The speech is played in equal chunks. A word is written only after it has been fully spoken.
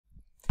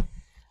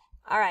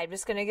All right, I'm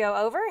just going to go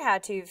over how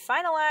to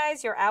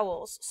finalize your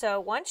owls. So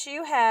once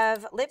you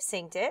have lip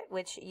synced it,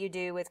 which you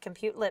do with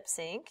Compute Lip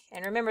Sync,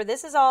 and remember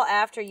this is all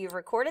after you've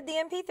recorded the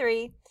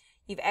MP3,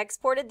 you've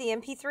exported the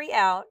MP3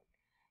 out,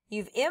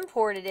 you've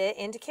imported it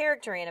into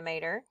Character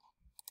Animator,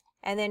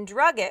 and then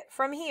drug it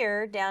from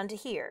here down to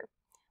here.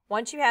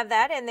 Once you have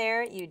that in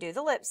there, you do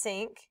the lip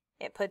sync,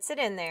 it puts it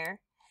in there,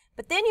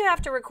 but then you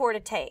have to record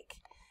a take.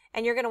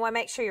 And you're going to want to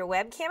make sure your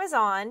webcam is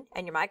on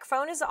and your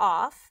microphone is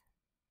off.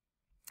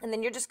 And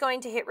then you're just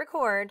going to hit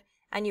record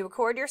and you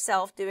record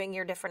yourself doing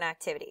your different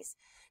activities.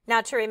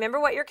 Now to remember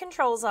what your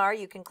controls are,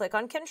 you can click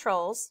on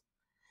controls.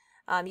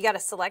 You got to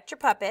select your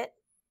puppet,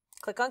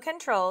 click on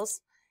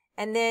controls,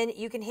 and then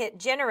you can hit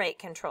generate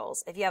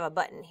controls if you have a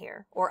button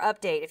here, or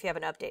update if you have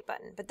an update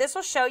button. But this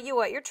will show you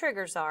what your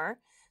triggers are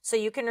so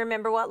you can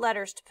remember what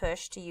letters to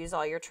push to use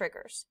all your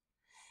triggers.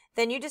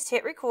 Then you just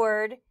hit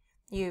record.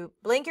 You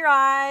blink your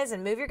eyes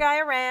and move your guy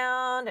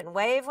around and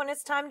wave when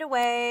it's time to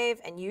wave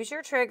and use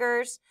your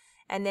triggers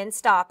and then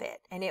stop it.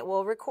 And it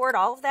will record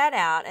all of that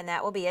out and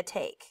that will be a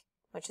take,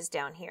 which is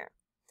down here.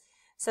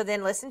 So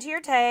then listen to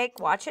your take,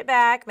 watch it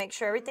back, make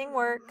sure everything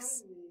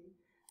works.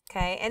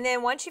 Okay, and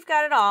then once you've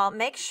got it all,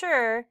 make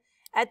sure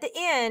at the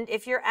end,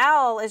 if your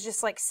owl is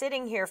just like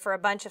sitting here for a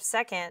bunch of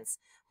seconds,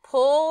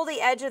 pull the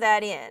edge of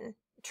that in,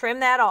 trim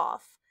that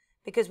off,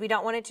 because we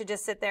don't want it to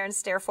just sit there and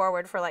stare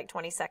forward for like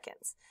 20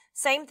 seconds.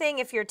 Same thing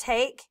if your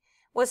take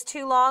was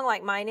too long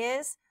like mine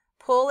is,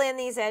 pull in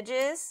these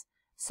edges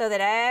so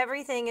that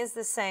everything is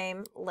the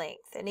same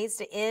length. It needs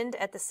to end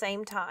at the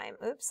same time.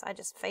 Oops, I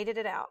just faded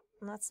it out.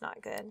 That's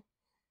not good.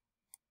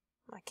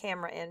 My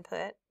camera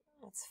input,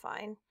 that's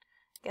fine.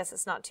 Guess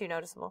it's not too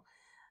noticeable.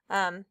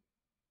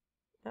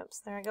 Oops,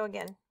 there I go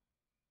again.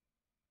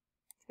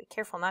 Be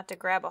careful not to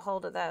grab a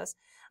hold of those.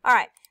 All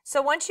right,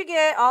 so once you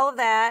get all of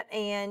that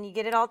and you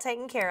get it all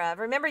taken care of,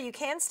 remember you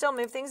can still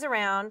move things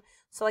around.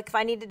 So like if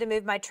I needed to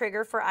move my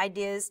trigger for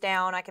ideas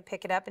down, I could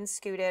pick it up and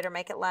scoot it or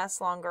make it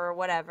last longer or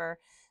whatever.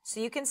 So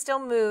you can still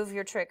move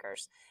your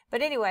triggers.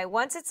 But anyway,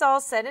 once it's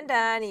all said and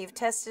done, and you've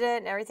tested it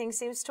and everything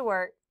seems to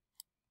work,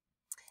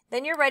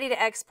 then you're ready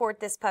to export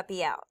this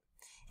puppy out.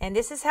 And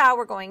this is how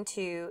we're going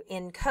to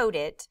encode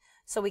it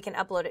so we can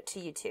upload it to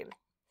YouTube.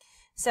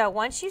 So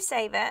once you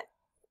save it,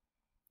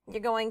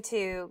 you're going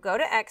to go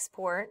to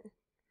export,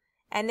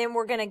 and then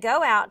we're going to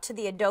go out to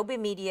the Adobe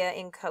Media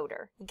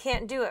Encoder. You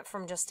can't do it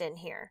from just in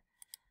here.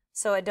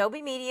 So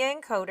Adobe Media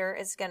Encoder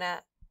is going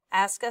to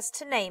ask us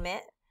to name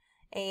it.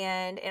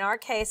 And in our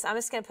case, I'm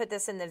just going to put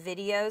this in the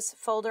videos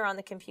folder on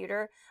the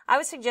computer. I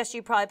would suggest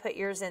you probably put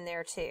yours in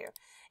there too.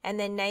 And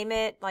then name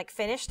it like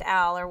Finished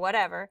Owl or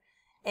whatever.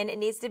 And it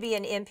needs to be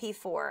an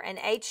MP4, an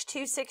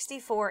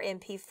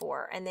H.264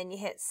 MP4. And then you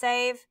hit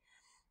save.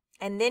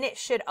 And then it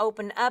should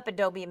open up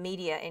Adobe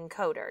Media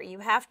Encoder. You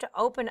have to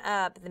open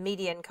up the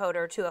Media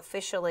Encoder to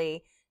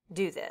officially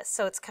do this.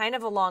 So it's kind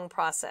of a long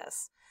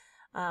process,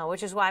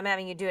 which is why I'm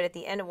having you do it at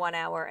the end of 1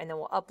 hour, and then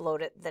we'll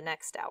upload it the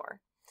next hour.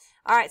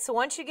 All right, so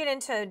once you get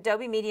into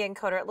Adobe Media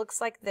Encoder, it looks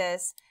like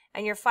this,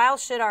 and your file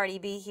should already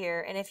be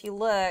here. And if you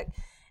look,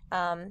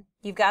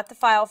 you've got the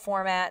file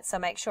format, so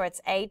make sure it's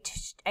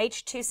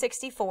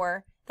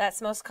H.264.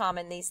 That's most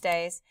common these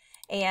days.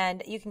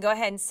 And you can go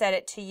ahead and set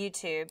it to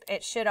YouTube.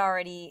 It should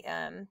already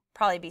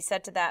probably be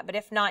set to that, but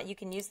if not, you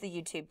can use the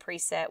YouTube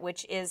preset,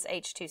 which is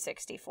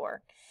H.264.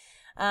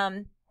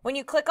 When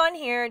you click on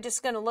here,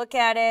 just going to look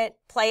at it,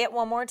 play it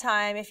one more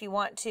time if you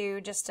want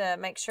to, just to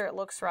make sure it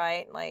looks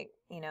right, like,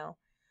 you know,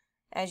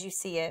 as you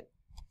see it.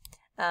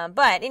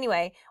 But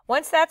anyway,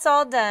 once that's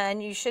all done,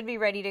 you should be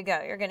ready to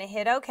go. You're going to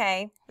hit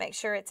OK, make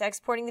sure it's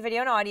exporting the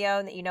video and audio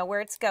and that you know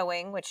where it's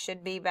going, which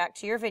should be back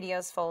to your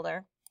videos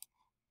folder.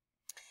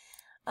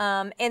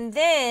 And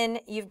then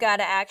you've got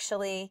to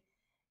actually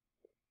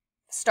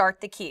start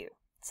the cue.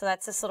 So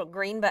that's this little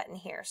green button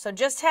here. So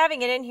just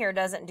having it in here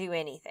doesn't do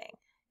anything.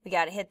 We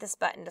got to hit this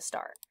button to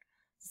start.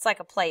 It's like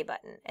a play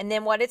button. And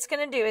then what it's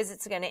going to do is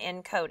it's going to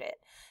encode it.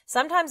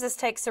 Sometimes this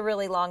takes a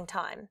really long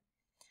time.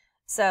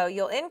 So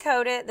you'll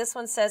encode it. This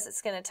one says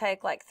it's going to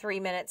take like 3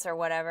 minutes or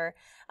whatever.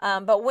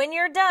 But when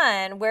you're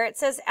done, where it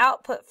says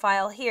output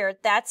file here,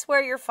 that's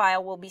where your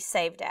file will be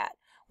saved at,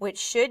 which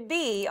should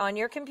be on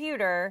your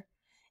computer.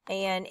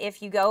 And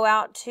if you go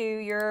out to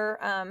your,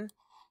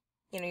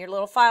 your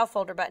little file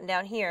folder button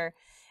down here,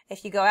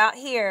 if you go out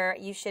here,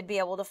 you should be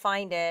able to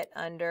find it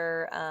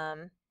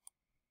under,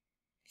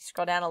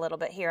 scroll down a little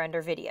bit here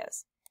under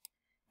videos.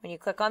 When you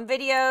click on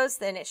videos,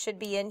 then it should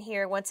be in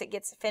here. Once it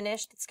gets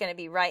finished, it's going to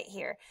be right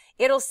here.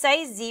 It'll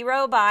say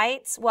 0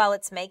 bytes while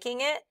it's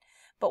making it,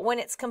 but when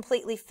it's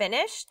completely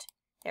finished,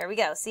 there we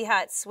go. See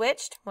how it's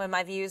switched when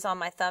my view's on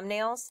my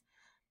thumbnails?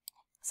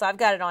 So I've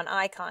got it on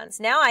icons.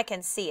 Now I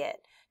can see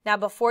it. Now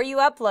before you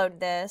upload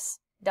this,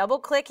 double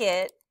click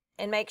it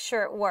and make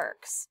sure it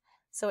works.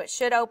 So it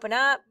should open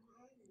up,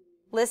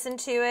 listen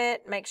to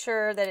it, make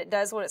sure that it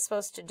does what it's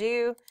supposed to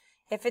do.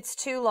 If it's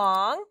too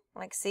long,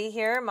 like see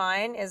here,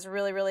 mine is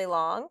really, really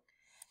long,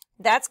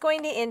 that's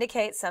going to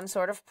indicate some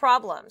sort of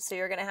problem. So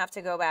you're going to have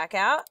to go back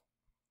out.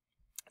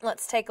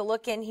 Let's take a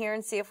look in here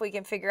and see if we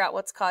can figure out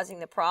what's causing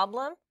the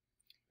problem.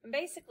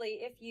 basically,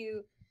 if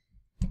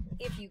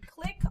you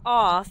click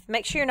off,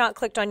 make sure you're not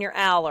clicked on your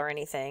owl or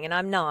anything, and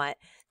I'm not.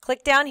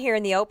 Click down here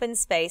in the open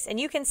space, and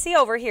you can see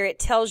over here it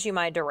tells you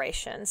my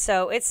duration.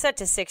 So it's set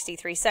to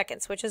 63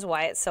 seconds, which is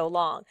why it's so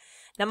long.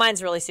 Now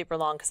mine's really super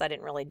long because I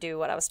didn't really do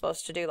what I was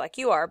supposed to do like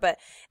you are, but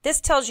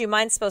this tells you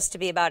mine's supposed to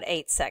be about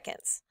 8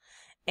 seconds.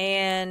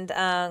 And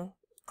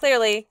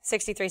clearly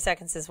 63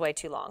 seconds is way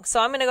too long. So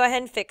I'm going to go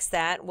ahead and fix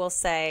that. We'll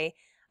say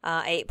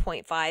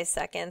 8.5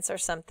 seconds or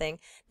something.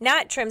 Now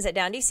it trims it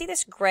down. Do you see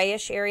this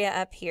grayish area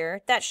up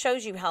here? That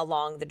shows you how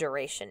long the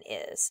duration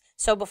is.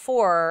 So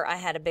before I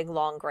had a big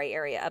long gray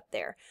area up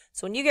there.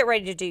 So when you get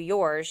ready to do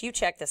yours, you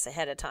check this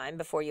ahead of time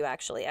before you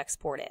actually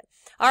export it.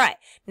 All right,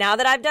 now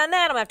that I've done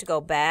that, I'm going to have to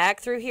go back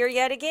through here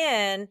yet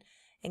again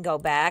and go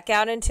back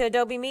out into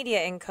Adobe Media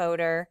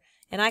Encoder,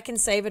 and I can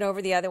save it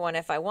over the other one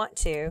if I want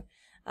to.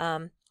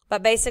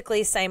 But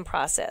basically same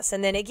process.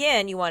 And then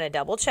again, you want to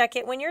double check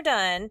it when you're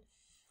done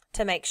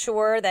to make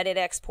sure that it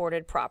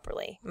exported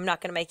properly. I'm not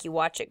going to make you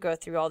watch it go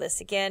through all this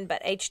again,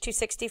 but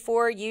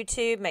H.264,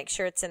 YouTube, make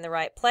sure it's in the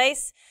right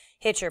place.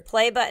 Hit your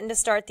play button to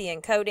start the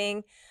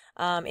encoding.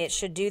 It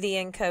should do the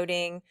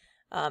encoding.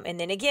 And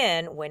then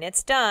again, when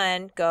it's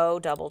done, go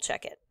double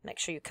check it. Make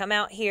sure you come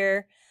out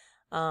here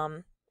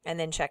and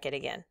then check it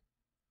again.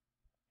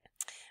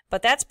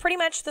 But that's pretty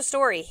much the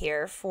story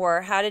here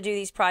for how to do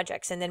these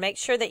projects. And then make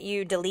sure that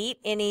you delete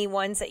any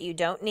ones that you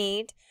don't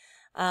need.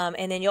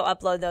 And then you'll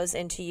upload those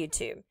into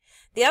YouTube.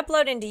 The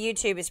upload into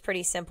YouTube is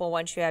pretty simple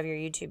once you have your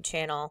YouTube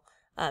channel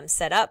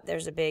set up.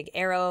 There's a big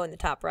arrow in the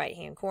top right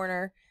hand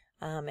corner,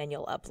 and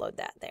you'll upload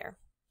that there.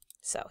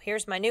 So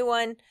here's my new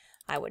one.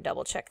 I would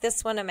double check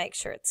this one to make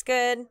sure it's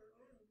good.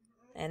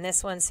 And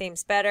this one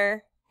seems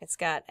better. It's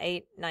got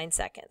 9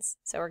 seconds.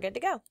 So we're good to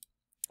go.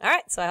 All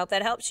right, so I hope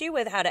that helps you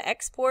with how to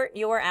export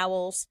your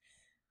owls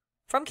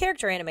from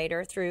Character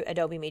Animator through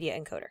Adobe Media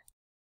Encoder.